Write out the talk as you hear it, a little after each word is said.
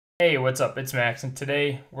Hey, what's up? It's Max, and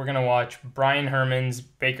today we're going to watch Bryan Herman's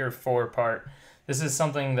Baker 4-part. This is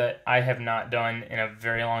something that I have not done in a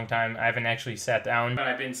very long time. I haven't actually sat down, but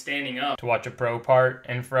I've been standing up to watch a pro part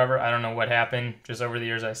in forever. I don't know what happened. Just over the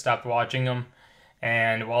years, I stopped watching them.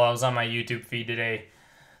 And while I was on my YouTube feed today,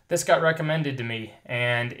 this got recommended to me.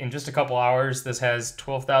 And in just a couple hours, this has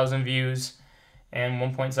 12,000 views and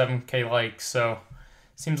 1.7K likes. So,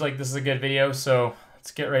 seems like this is a good video, so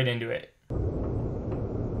let's get right into it.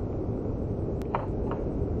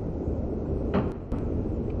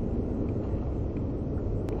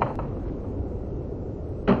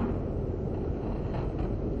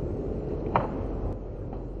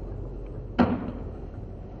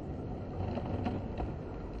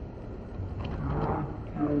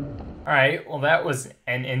 Alright, well that was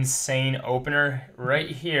an insane opener right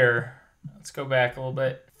here. Let's go back a little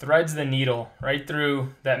bit. Threads the needle right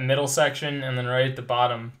through that middle section and then right at the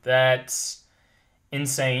bottom. That's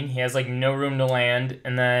insane. He has like no room to land,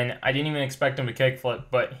 and then I didn't even expect him to kickflip,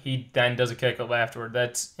 but he then does a kickflip afterward.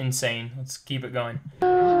 That's insane. Let's keep it going.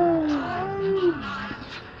 I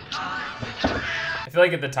feel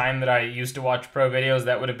like at the time that I used to watch pro videos,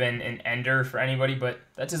 that would have been an ender for anybody, but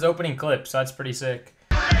that's his opening clip, so that's pretty sick.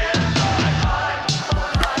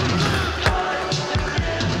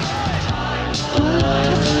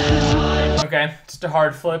 Okay, just a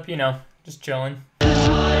hard flip, you know, just chilling. Look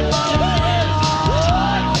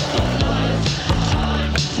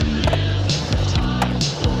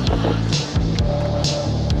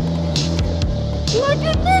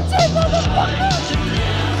at this, motherfucker!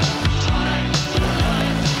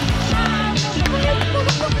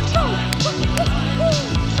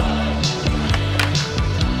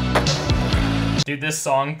 Dude, this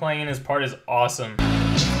song playing in his part is awesome.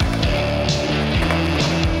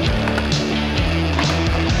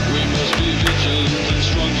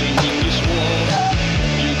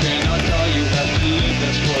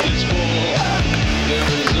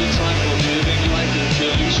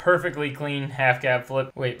 Perfectly clean half cab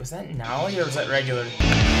flip. Wait, was that nollie or was that regular?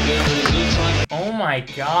 Oh my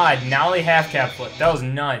god, nollie half cab flip. That was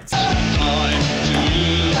nuts.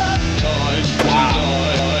 Wow.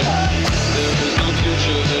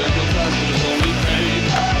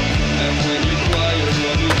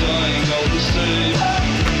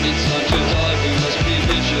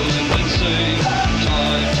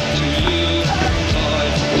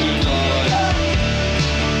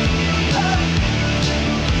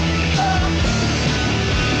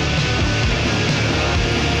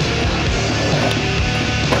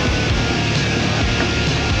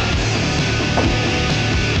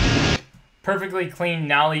 Perfectly clean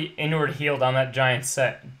nollie inward heel on that giant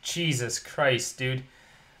set. Jesus Christ, dude.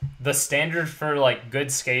 The standard for like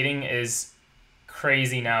good skating is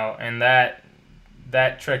crazy now, and that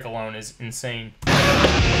trick alone is insane.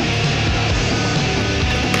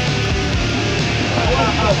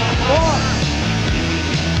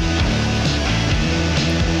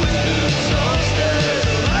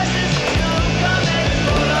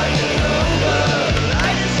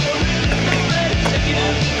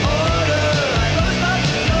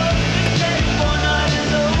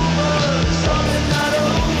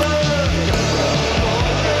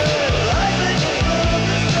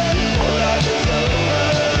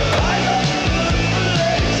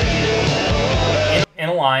 In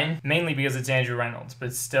a line, mainly because it's Andrew Reynolds,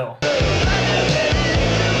 but still.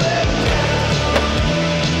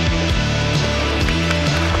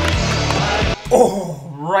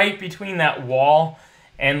 Oh, right between that wall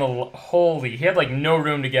and the, holy, he had like no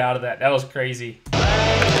room to get out of that. That was crazy.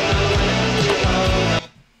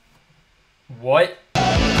 What?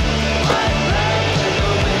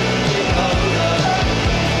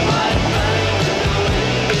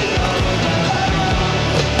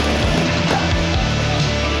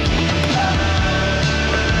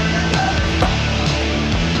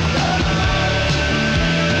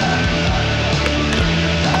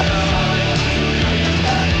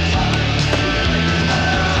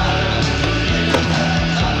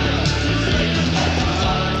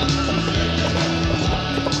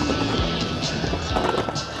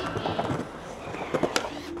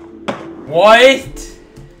 What?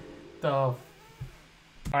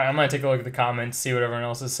 Alright, I'm gonna take a look at the comments, see what everyone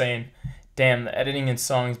else is saying. Damn, the editing in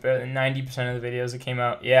song is better than 90% of the videos that came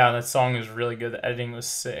out. Yeah, that song was really good. The editing was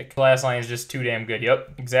sick. The last line is just too damn good.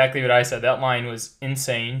 Yep, exactly what I said. That line was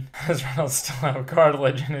insane. Because Reynolds still have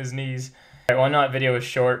cartilage in his knees. Alright, well, I know that video was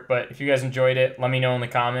short, but if you guys enjoyed it, let me know in the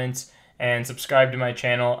comments. And subscribe to my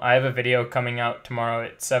channel. I have a video coming out tomorrow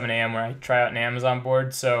at 7 a.m. where I try out an Amazon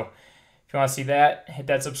board. So if you want to see that, hit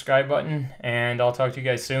that subscribe button, and I'll talk to you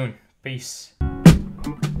guys soon. Peace.